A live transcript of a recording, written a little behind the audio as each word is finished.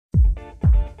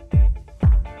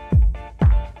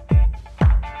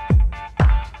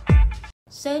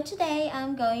So today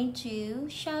I'm going to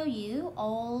show you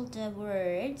all the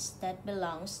words that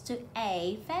belongs to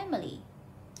A family.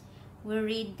 We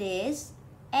read this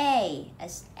A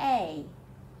as A.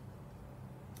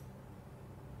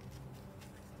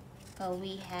 So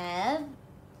we have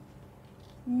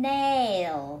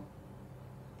nail,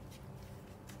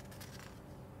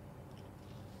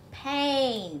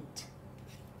 paint,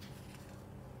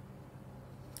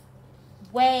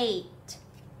 weight,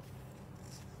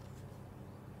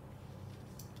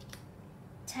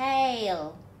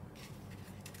 tail,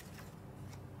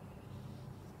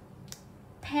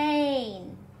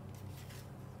 pain,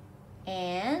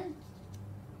 and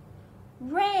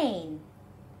rain.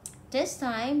 This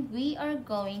time we are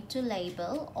going to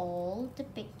label all the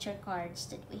picture cards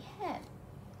that we have.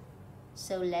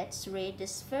 So let's read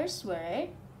this first word.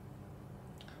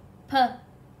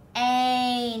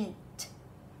 Paint,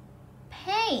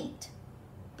 paint,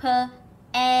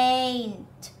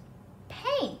 paint,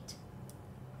 paint,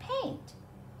 paint.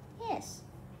 Yes,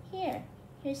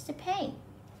 here's the paint.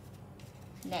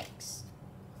 Next,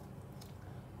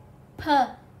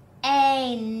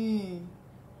 pain,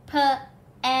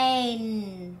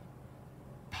 pain,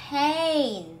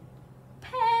 pain,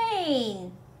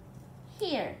 pain.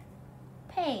 Here,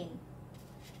 pain.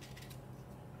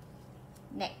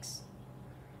 Next,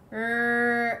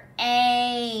 rain,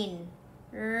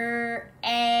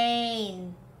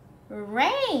 rain,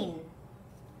 rain,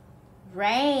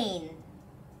 rain,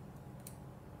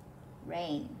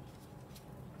 rain.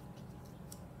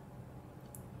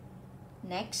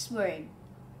 Next word,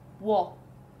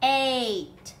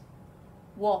 wait,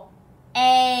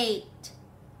 wait,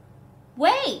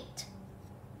 wait,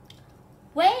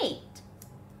 wait.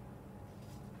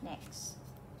 Next,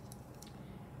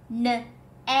 nail,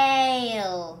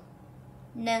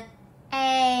 nail,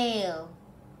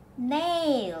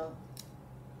 nail,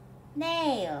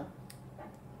 nail.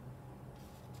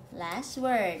 Last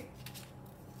word,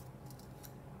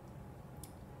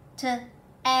 tail,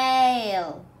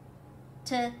 tail,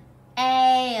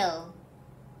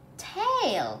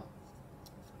 tail,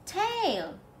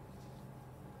 tail,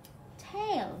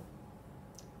 tail.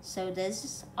 So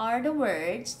these are the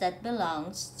words that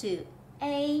belongs to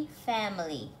A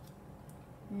family.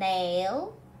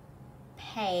 Nail,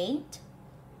 paint,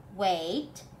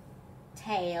 weight,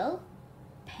 tail,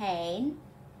 pain,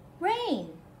 rain.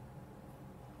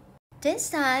 This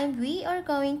time we are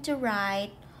going to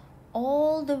write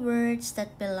all the words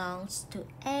that belongs to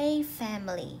A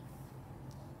family.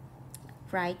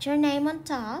 Write your name on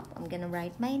top. I'm gonna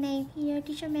write my name here,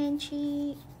 Teacher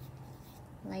Menchie.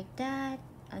 Like that.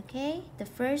 Okay, the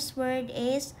first word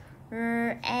is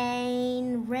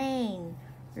rain, rain,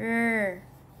 rain,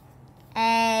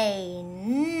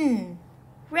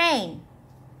 rain.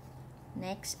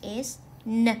 Next is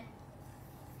nail,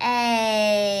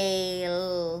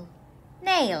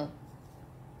 nail,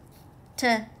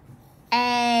 tail,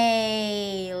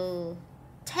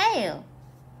 tail,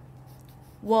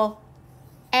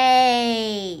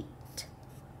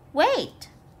 wait,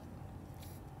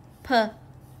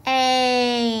 paint,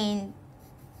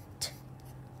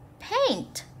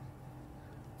 paint,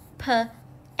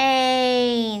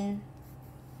 pain,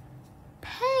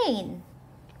 pain.